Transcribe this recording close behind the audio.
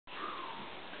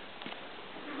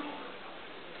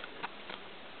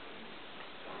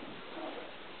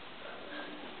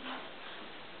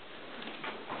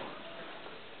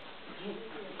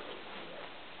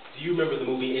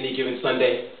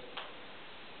Sunday.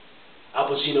 Al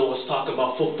Pacino was talking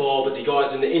about football, but the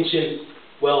yards and the inching.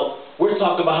 Well, we're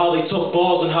talking about how they took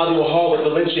balls and how they were hard with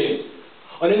the lynching.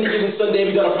 On any given Sunday,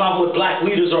 we got a problem with black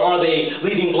leaders, or are they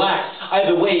leading blacks?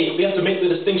 Either way, we have to make the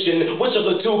distinction. Which of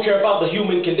the two care about the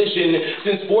human condition?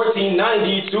 Since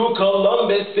 1492,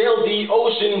 Columbus sailed the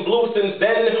ocean blue. Since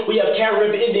then, we have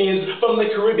Carib Indians from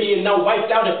the Caribbean, now wiped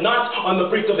out, if not on the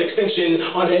brink of extinction.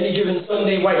 On any given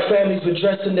Sunday, white families were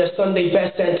dressed in their Sunday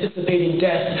best, anticipating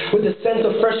death. With the scent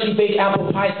of freshly baked apple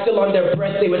pie still on their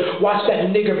breath, they would watch that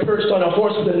nigger perched on a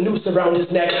horse with a noose around his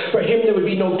neck. For him, there would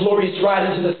be no glorious ride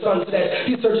into the sunset.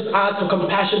 He searches eyes for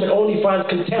compassion, but only finds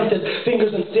contempt as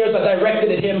fingers and stares are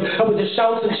directed at him. And with the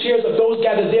shouts and cheers of those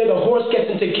gathered there, the horse gets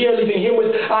into gear, leaving him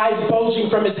with eyes bulging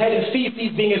from his head and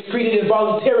feces being excreted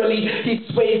involuntarily. He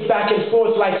sways back and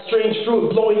forth like strange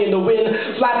fruit blowing in the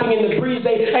wind, flapping in the breeze.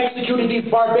 They executed these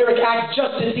barbaric acts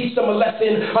just to teach them a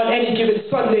lesson on any given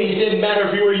Sunday. It didn't matter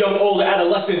if you were young, old, or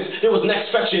adolescent. There was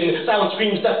next section, silent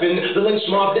screams stepping. The lynch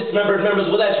mob dismembered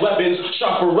members with edged weapons,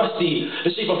 sharp or rusty,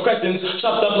 the shape of crescents,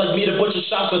 chopped up like meat at butcher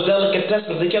shops for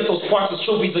delicatessens. They kept those parts as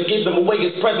trophies that gave them away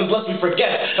as presents, lest we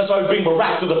forget. That's why we bring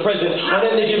Barack to the present. On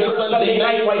any given Sunday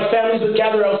night, white families would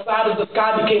gather outside as the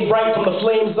sky became bright from the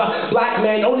flames. The black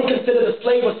man, only considered a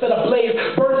slave, was set ablaze,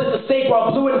 burned at the stake while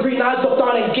blue and green eyes looked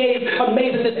on and gazed,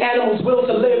 amazed at this animal's will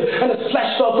to live. And his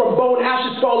flesh fell from bone,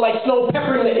 ashes fall like snow,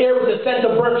 peppering the air with the scent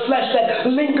of burnt flesh that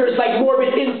lingers like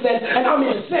morbid incense. And I'm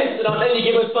incensed that on any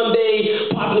given Sunday,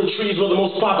 popular trees were the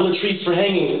most popular trees for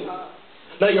hanging.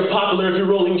 Now you're popular if you're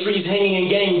rolling trees, hanging and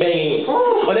gang banging.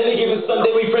 On any given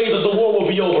Sunday, we pray that the war will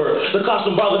be over. The cops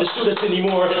don't bother to shoot us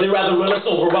anymore. They rather run us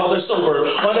over while they're sober.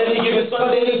 On any given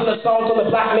Sunday, there's an assault on the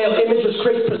black male image, which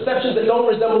creates perceptions that don't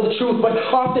resemble the truth, but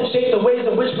often shape the ways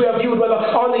in which we are viewed, whether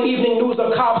on the evening news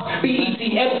or cops, BET,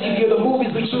 MTV, or the movies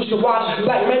we choose to watch.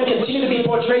 Black men continue to be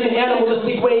portrayed in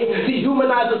animalistic ways,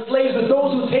 dehumanized as slaves, with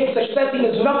those who take success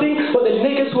as nothing but the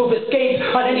niggas who have escaped.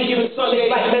 On any given Sunday,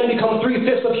 black men become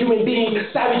 3/5 of human beings.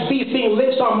 Savage beasts being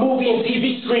lynched on movie and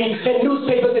TV screens, and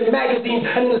newspapers and magazines,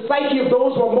 and in the psyche of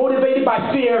those who are motivated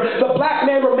by fear, the black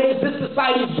man remains this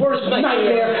society's worst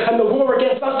nightmare, and the war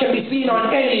against us can be seen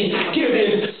on any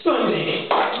given Sunday.